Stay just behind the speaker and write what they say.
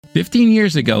15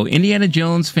 years ago, Indiana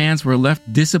Jones fans were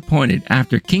left disappointed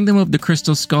after Kingdom of the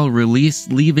Crystal Skull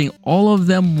released, leaving all of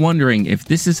them wondering if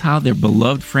this is how their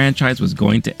beloved franchise was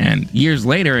going to end. Years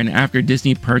later, and after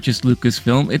Disney purchased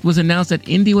Lucasfilm, it was announced that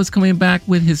Indy was coming back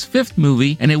with his 5th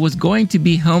movie, and it was going to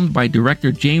be helmed by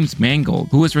director James Mangold,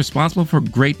 who was responsible for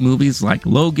great movies like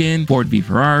Logan, Ford v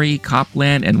Ferrari,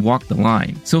 Copland, and Walk the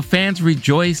Line. So fans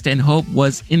rejoiced, and hope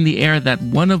was in the air that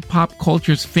one of pop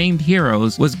culture's famed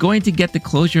heroes was going to get the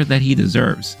closure that he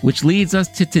deserves. Which leads us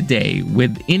to today,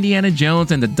 with Indiana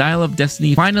Jones and the Dial of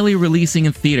Destiny finally releasing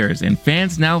in theaters, and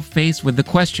fans now faced with the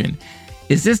question: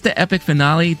 is this the epic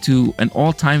finale to an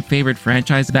all-time favorite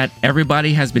franchise that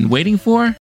everybody has been waiting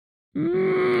for?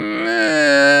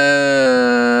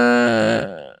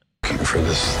 For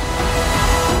this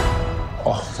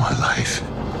all my life.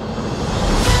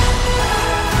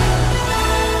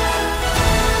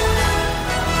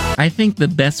 I think the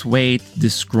best way to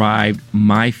describe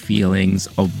my feelings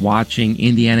of watching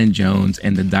Indiana Jones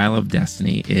and the Dial of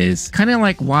Destiny is kind of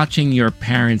like watching your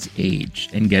parents age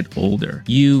and get older.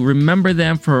 You remember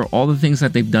them for all the things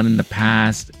that they've done in the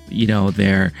past, you know,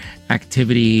 their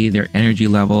activity, their energy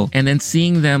level, and then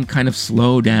seeing them kind of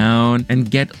slow down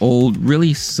and get old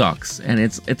really sucks, and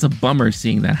it's a bummer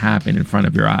seeing that happen in front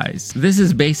of your eyes. This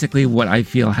is basically what I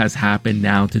feel has happened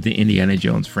now to the Indiana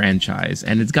Jones franchise,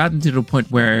 and it's gotten to the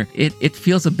point where it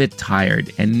feels a bit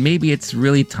tired, and maybe it's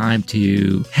really time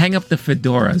to hang up the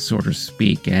fedora, so to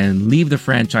speak, and leave the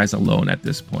franchise alone at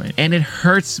this point. And it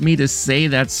hurts me to say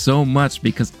that so much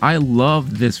because I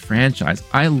love this franchise.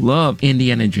 I love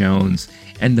Indiana Jones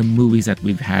and the movies that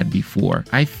we've had before.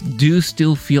 I do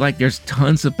still feel like there's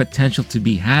tons of potential to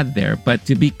be had there, but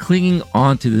to be clinging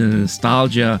on to the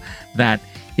nostalgia that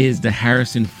is the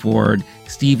Harrison Ford,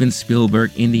 Steven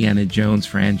Spielberg, Indiana Jones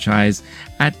franchise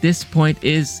at this point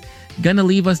is gonna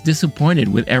leave us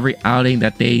disappointed with every outing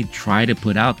that they try to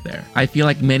put out there. I feel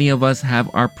like many of us have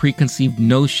our preconceived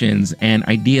notions and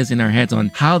ideas in our heads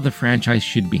on how the franchise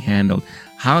should be handled,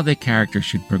 how the character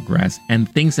should progress, and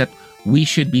things that we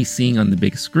should be seeing on the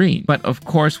big screen. But of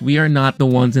course, we are not the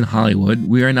ones in Hollywood.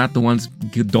 We are not the ones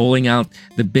doling out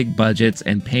the big budgets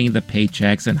and paying the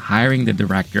paychecks and hiring the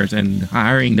directors and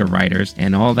hiring the writers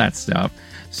and all that stuff.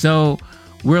 So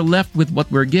we're left with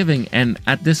what we're giving. And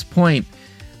at this point,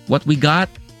 what we got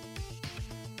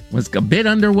was a bit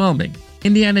underwhelming.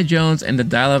 Indiana Jones and the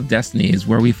Dial of Destiny is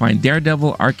where we find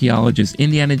daredevil archaeologist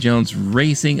Indiana Jones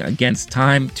racing against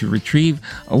time to retrieve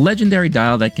a legendary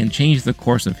dial that can change the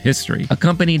course of history.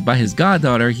 Accompanied by his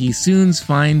goddaughter, he soon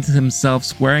finds himself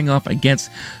squaring off against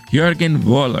Jürgen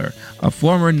Wöhler, a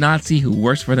former Nazi who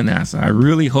works for the NASA. I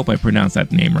really hope I pronounced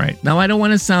that name right. Now, I don't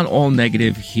want to sound all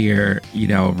negative here,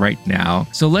 right now.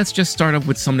 So let's just start off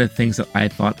with some of the things that I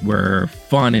thought were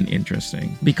fun and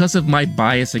interesting. Because of my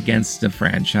bias against the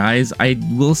franchise, I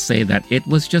will say that it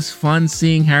was just fun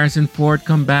seeing Harrison Ford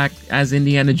come back as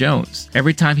Indiana Jones.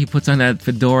 Every time he puts on that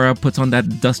fedora, puts on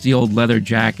that dusty old leather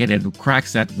jacket, and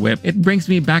cracks that whip, it brings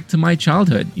me back to my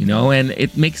childhood, and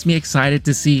it makes me excited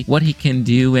to see what he can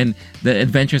do and the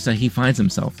adventures that he finds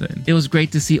himself in. It was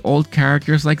great to see old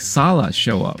characters like Sala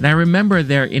show up. And I remember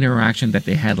their interaction that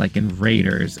they had like in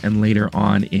Raiders and later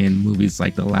on in movies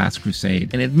like The Last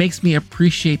Crusade. And it makes me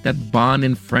appreciate that bond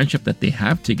and friendship that they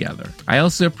have together. I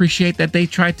also appreciate that they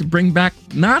tried to bring back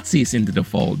Nazis into the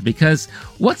fold, because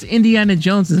what's Indiana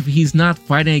Jones if he's not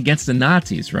fighting against the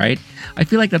Nazis, right? I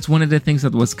feel like that's one of the things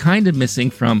that was kind of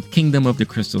missing from Kingdom of the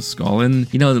Crystal Skull,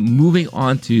 and moving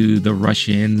on to the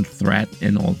Russian threat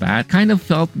and all that kind of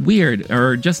felt weird,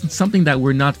 or just something that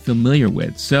we're not familiar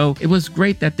with. So it was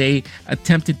great that they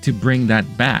attempted to bring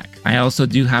that back. I also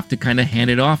do have to kind of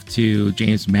hand it off to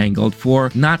James Mangold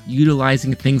for not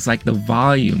utilizing things like the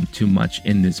volume too much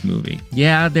in this movie.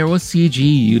 Yeah, there was CG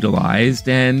utilized,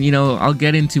 and I'll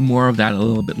get into more of that a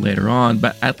little bit later on,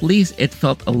 but at least it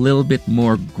felt a little bit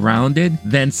more grounded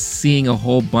than seeing a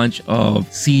whole bunch of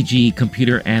CG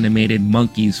computer animated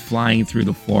monkeys flying through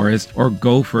the forest, or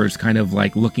gophers kind of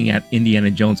like looking at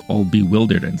Indiana Jones all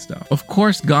bewildered and stuff. Of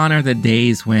course, gone are the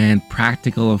days when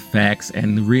practical effects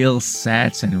and real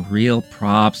sets and real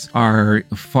props are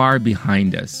far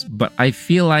behind us, but I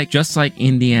feel like, just like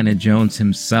Indiana Jones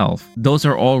himself, those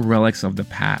are all relics of the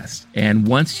past. And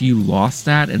once you lost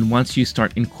that, and once you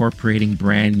start incorporating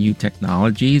brand new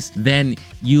technologies, then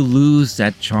you lose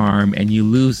that charm and you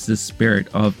lose the spirit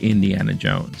of Indiana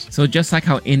Jones. So just like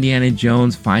how Indiana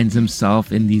Jones finds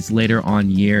himself in these later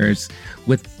on years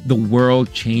with the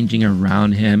world changing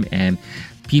around him and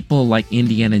people like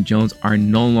Indiana Jones are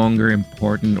no longer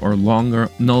important or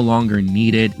no longer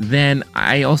needed, then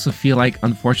I also feel like,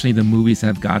 unfortunately, the movies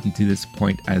have gotten to this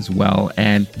point as well,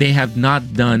 and they have not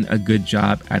done a good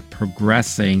job at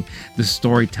progressing the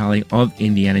storytelling of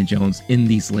Indiana Jones in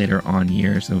these later on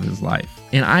years of his life.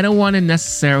 And I don't want to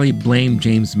necessarily blame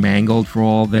James Mangold for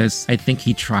all this. I think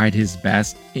he tried his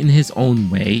best in his own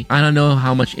way. I don't know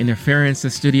how much interference the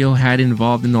studio had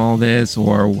involved in all this,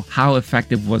 or how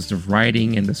effective was the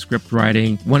writing and the script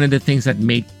writing. One of the things that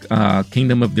made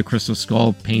Kingdom of the Crystal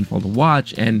Skull painful to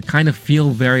watch and kind of feel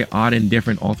very odd and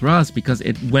different all throughout is because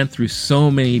it went through so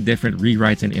many different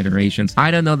rewrites and iterations.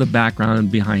 I don't know the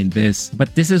background behind this,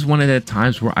 but this is one of the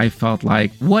times where I felt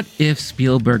like, what if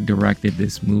Spielberg directed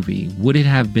this movie? Would it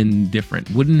have been different?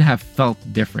 Wouldn't it have felt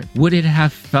different? Would it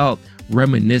have felt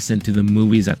reminiscent to the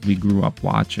movies that we grew up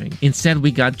watching? Instead,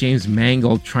 we got James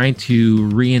Mangold trying to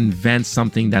reinvent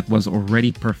something that was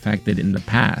already perfected in the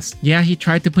past. Yeah, he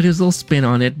tried to put his little spin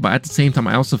on it, but at the same time,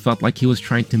 I also felt like he was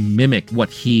trying to mimic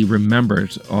what he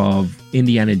remembers of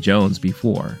Indiana Jones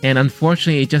before. And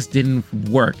unfortunately, it just didn't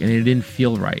work, and it didn't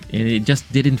feel right. And it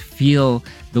just didn't feel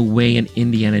the way an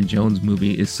Indiana Jones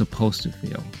movie is supposed to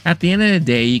feel. At the end of the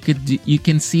day, you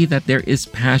can see that there is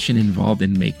passion involved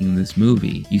in making this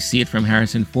movie. You see it from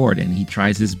Harrison Ford, and he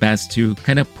tries his best to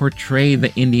kind of portray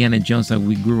the Indiana Jones that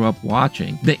we grew up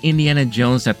watching. The Indiana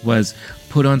Jones that was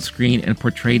put on screen and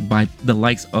portrayed by the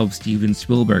likes of Steven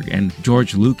Spielberg and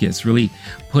George Lucas, really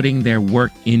putting their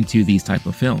work into these type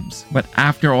of films. But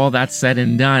after all that's said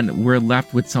and done, we're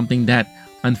left with something that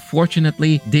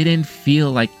unfortunately didn't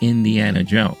feel like Indiana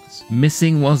Jones.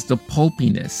 Missing was the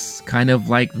pulpiness, kind of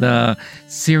like the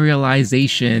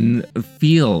serialization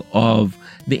feel of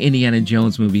the Indiana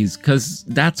Jones movies, because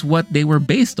that's what they were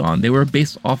based on. They were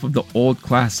based off of the old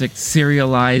classic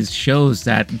serialized shows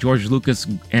that George Lucas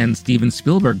and Steven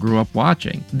Spielberg grew up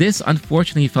watching. This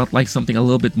unfortunately felt like something a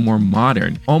little bit more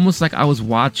modern, almost like I was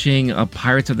watching a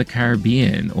Pirates of the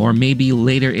Caribbean or maybe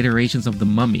later iterations of The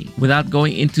Mummy. Without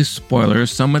going into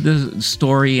spoilers, some of the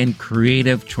story and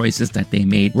creative choices that they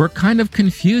made were kind of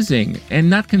confusing, and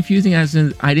not confusing as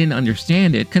in I didn't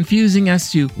understand it, confusing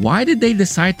as to why did they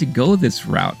decide to go this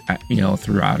route,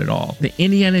 throughout it all. The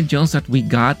Indiana Jones that we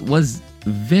got was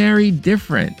very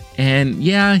different. And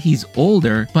yeah, he's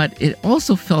older, but it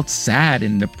also felt sad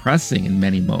and depressing in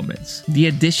many moments. The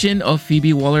addition of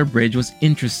Phoebe Waller-Bridge was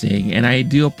interesting, and I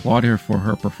do applaud her for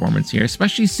her performance here,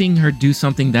 especially seeing her do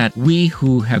something that we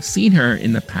who have seen her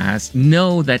in the past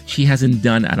know that she hasn't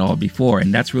done at all before,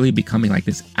 and that's really becoming like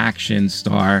this action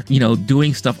star,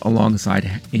 doing stuff alongside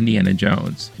Indiana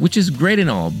Jones, which is great and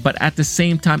all, but at the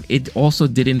same time, it also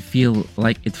didn't feel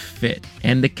like it fit.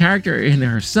 And the character in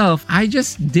herself, I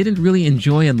just didn't really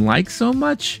enjoy and like so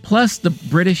much. Plus, the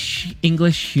British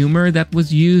English humor that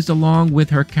was used along with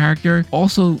her character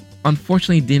also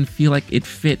unfortunately didn't feel like it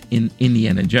fit in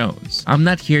Indiana Jones. I'm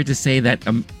not here to say that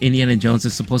Indiana Jones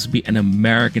is supposed to be an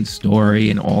American story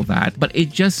and all that, but it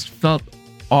just felt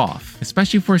off,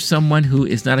 especially for someone who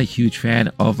is not a huge fan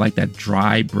of like that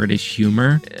dry British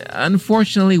humor.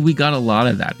 Unfortunately, we got a lot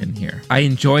of that in here. I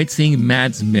enjoyed seeing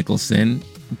Mads Mikkelsen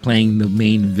playing the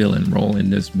main villain role in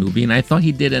this movie, and I thought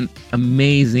he did an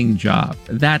amazing job.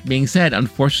 That being said,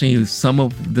 unfortunately, some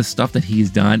of the stuff that he's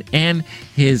done and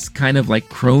his kind of like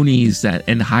cronies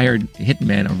and hired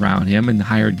hitmen around him and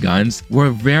hired guns were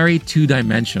very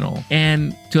two-dimensional.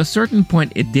 And to a certain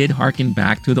point, it did harken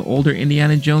back to the older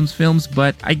Indiana Jones films,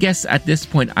 but I guess at this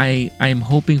point, I'm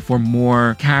hoping for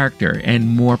more character and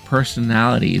more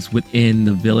personalities within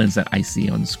the villains that I see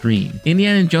on screen.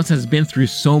 Indiana Jones has been through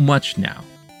so much now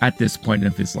at this point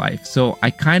of his life, so I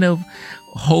kind of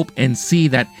hope and see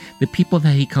that the people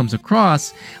that he comes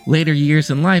across later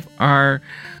years in life are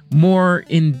more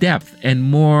in depth and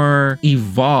more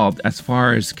evolved as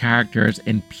far as characters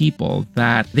and people,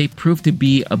 that they prove to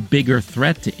be a bigger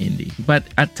threat to Indy. But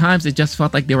at times it just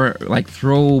felt like they were like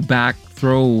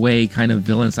throwaway kind of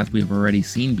villains that we've already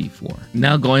seen before.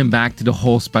 Now going back to the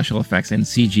whole special effects and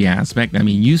CG aspect, I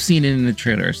mean, you've seen it in the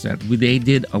trailers that they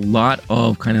did a lot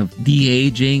of kind of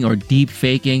de-aging or deep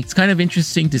faking. It's kind of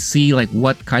interesting to see like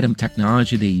what kind of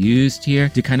technology they used here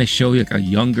to kind of show you like a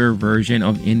younger version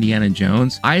of Indiana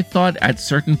Jones. I thought at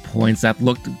certain points that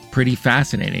looked pretty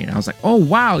fascinating. I was like, oh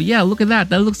wow, yeah, look at that.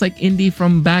 That looks like Indy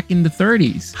from back in the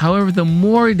 30s. However, the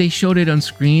more they showed it on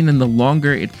screen and the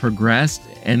longer it progressed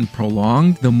and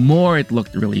prolonged, the more it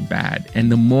looked really bad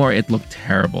and the more it looked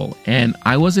terrible. And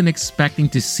I wasn't expecting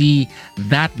to see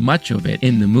that much of it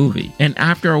in the movie. And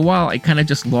after a while, it kind of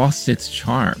just lost its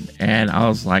charm. And I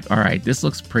was like, all right, this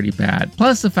looks pretty bad.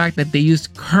 Plus the fact that they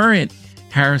used current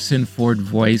Harrison Ford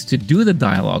voice to do the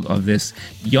dialogue of this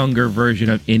younger version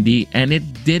of Indy, and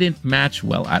it didn't match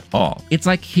well at all. It's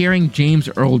like hearing James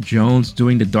Earl Jones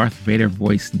doing the Darth Vader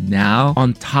voice now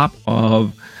on top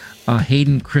of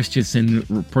Hayden Christensen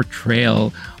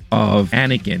portrayal of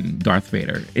Anakin Darth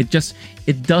Vader.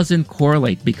 It doesn't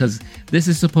correlate because this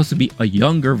is supposed to be a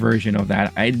younger version of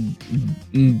that.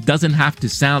 It doesn't have to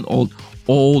sound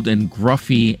old and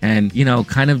gruffy and,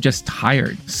 kind of just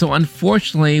tired. So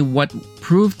unfortunately, what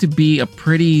proved to be a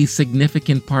pretty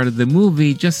significant part of the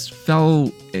movie just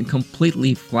fell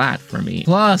completely flat for me.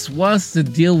 Plus, what's the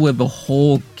deal with the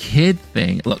whole kid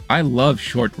thing? Look, I love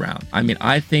Short Round. I mean,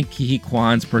 I think Ke Huy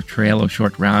Quan's portrayal of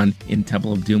Short Round in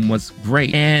Temple of Doom was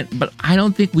great. But I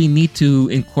don't think we need to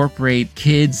incorporate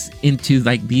kids into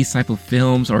like these type of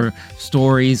films or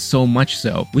stories so much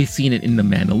so. We've seen it in The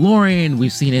Mandalorian,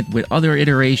 we've seen it with other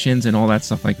iterations and all that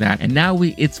stuff like that. And now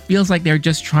it feels like they're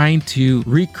just trying to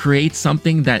recreate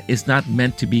something that is not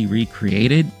meant to be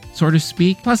recreated, so to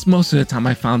speak. Plus, most of the time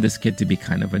I found this kid to be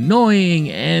kind of annoying,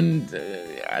 and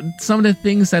some of the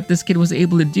things that this kid was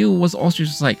able to do was also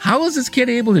just like, how was this kid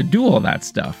able to do all that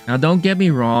stuff? Now, don't get me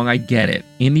wrong, I get it.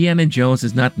 Indiana Jones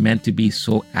is not meant to be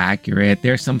so accurate.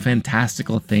 There's some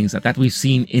fantastical things that we've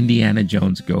seen Indiana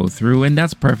Jones go through, and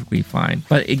that's perfectly fine.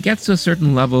 But it gets to a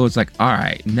certain level, it's like, all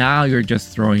right, now you're just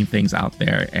throwing things out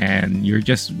there, and you're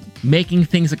just making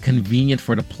things convenient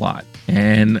for the plot.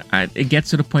 And it gets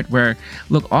to the point where,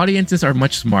 look, audiences are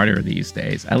much smarter these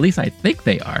days. At least I think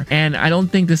they are. And I don't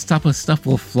think this type of stuff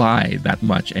will fly that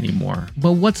much anymore.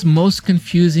 But what's most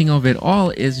confusing of it all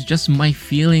is just my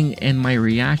feeling and my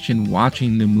reaction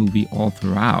watching the movie all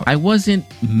throughout. I wasn't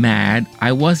mad.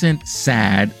 I wasn't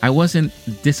sad. I wasn't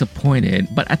disappointed.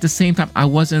 But at the same time, I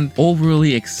wasn't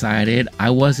overly excited. I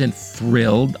wasn't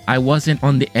thrilled. I wasn't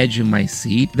on the edge of my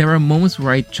seat. There were moments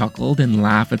where I chuckled and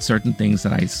laughed at certain things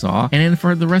that I saw. And then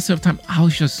for the rest of the time, I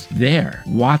was just there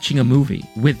watching a movie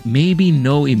with maybe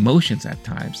no emotions at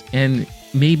times. And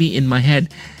maybe in my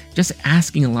head, just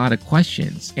asking a lot of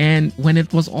questions. And when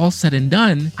it was all said and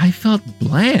done, I felt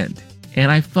bland. And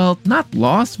I felt not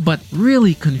lost, but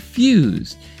really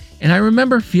confused. And I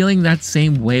remember feeling that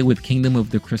same way with Kingdom of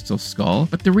the Crystal Skull.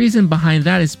 But the reason behind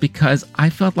that is because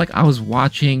I felt like I was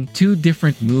watching two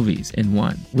different movies in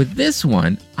one. With this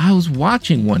one, I was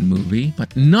watching one movie,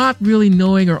 but not really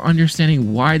knowing or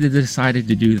understanding why they decided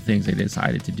to do the things they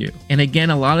decided to do. And again,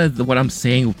 a lot of what I'm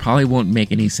saying probably won't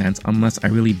make any sense unless I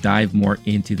really dive more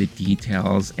into the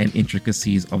details and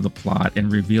intricacies of the plot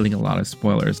and revealing a lot of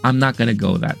spoilers. I'm not going to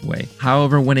go that way.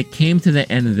 However, when it came to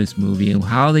the end of this movie and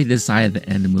how they decided to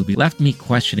end the movie, left me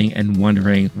questioning and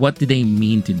wondering, what did they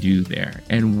mean to do there?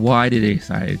 And why did they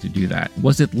decide to do that?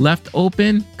 Was it left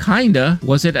open? Kinda.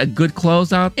 Was it a good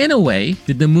closeout? In a way.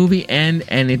 Did the movie end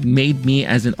and it made me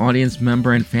as an audience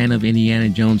member and fan of Indiana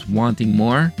Jones wanting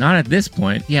more? Not at this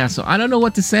point. Yeah, so I don't know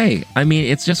what to say. I mean,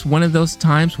 it's just one of those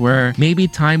times where maybe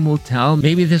time will tell.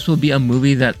 Maybe this will be a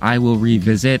movie that I will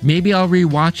revisit. Maybe I'll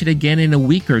rewatch it again in a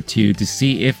week or two to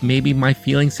see if maybe my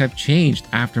feelings have changed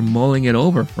after mulling it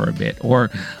over for a bit, or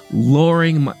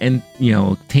lowering and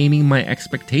taming my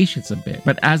expectations a bit.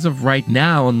 But as of right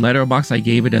now on Letterboxd, I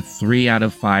gave it a 3 out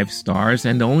of 5 stars,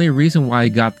 and the only reason why I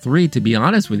got 3, to be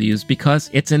honest with you, is because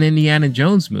it's an Indiana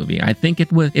Jones movie. I think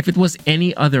if it was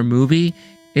any other movie,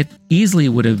 it easily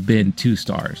would have been 2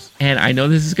 stars. And I know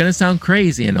this is going to sound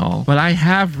crazy and all, but I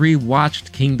have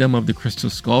rewatched Kingdom of the Crystal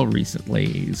Skull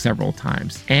recently several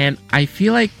times. And I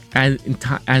feel like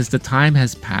as the time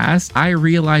has passed, I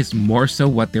realized more so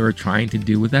what they were trying to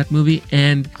do with that movie.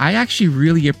 And I actually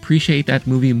really appreciate that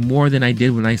movie more than I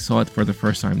did when I saw it for the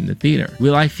first time in the theater.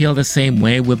 Will I feel the same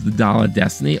way with The Dial of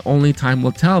Destiny? Only time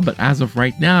will tell. But as of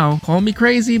right now, call me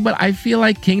crazy, but I feel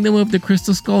like Kingdom of the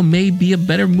Crystal Skull may be a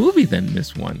better movie than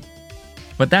this one.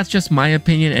 But that's just my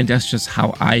opinion, and that's just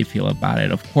how I feel about it.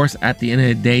 Of course, at the end of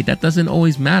the day, that doesn't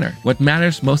always matter. What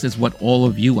matters most is what all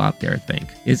of you out there think.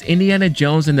 Is Indiana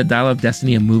Jones and the Dial of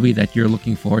Destiny a movie that you're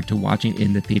looking forward to watching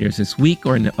in the theaters this week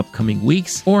or in the upcoming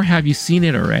weeks? Or have you seen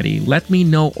it already? Let me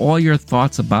know all your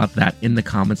thoughts about that in the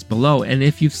comments below. And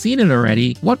if you've seen it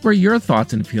already, what were your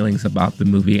thoughts and feelings about the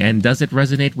movie? And does it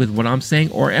resonate with what I'm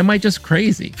saying, or am I just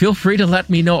crazy? Feel free to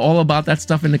let me know all about that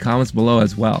stuff in the comments below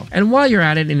as well. And while you're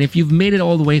at it, and if you've made it all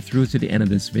all the way through to the end of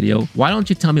this video, why don't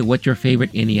you tell me what your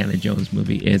favorite Indiana Jones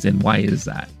movie is and why is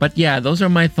that? But yeah, those are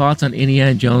my thoughts on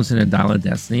Indiana Jones and the Dial of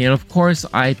Destiny, and of course,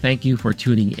 I thank you for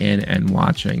tuning in and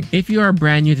watching. If you are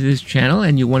brand new to this channel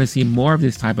and you want to see more of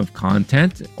this type of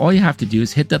content, all you have to do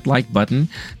is hit that like button,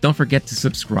 don't forget to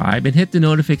subscribe, and hit the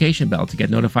notification bell to get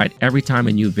notified every time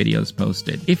a new video is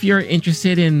posted. If you're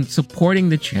interested in supporting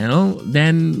the channel,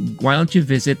 then why don't you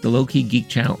visit the Low Key Geek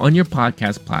channel on your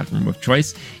podcast platform of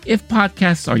choice, if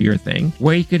podcasts are your thing,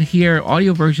 where you could hear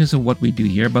audio versions of what we do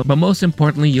here, but most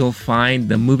importantly, you'll find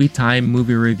the MovieTime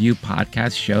movie review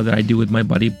podcast show that I do with my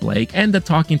buddy Blake, and the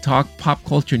Talking Talk pop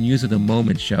culture news of the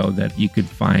moment show that you could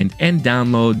find and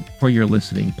download for your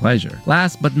listening pleasure.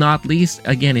 Last but not least,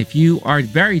 again, if you are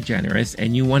very generous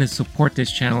and you want to support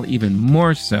this channel even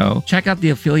more so, check out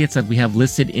the affiliates that we have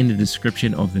listed in the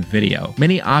description of the video.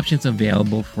 Many options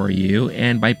available for you,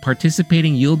 and by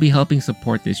participating, you'll be helping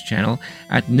support this channel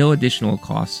at no additional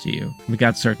cost to you. We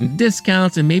got certain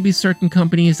discounts and maybe certain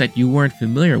companies that you weren't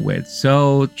familiar with,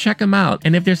 so check them out.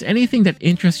 And if there's anything that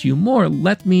interests you more,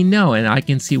 let me know and I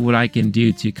can see what I can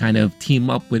do to kind of team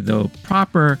up with the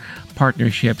proper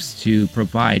partnerships to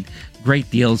provide great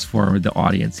deals for the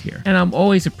audience here. And I'm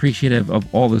always appreciative of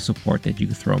all the support that you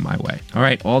throw my way. All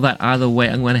right, all that out of the way,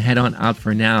 I'm going to head on out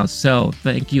for now. So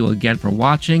thank you again for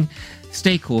watching.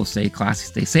 Stay cool, stay classy,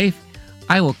 stay safe.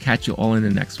 I will catch you all in the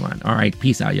next one. All right,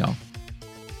 peace out, y'all.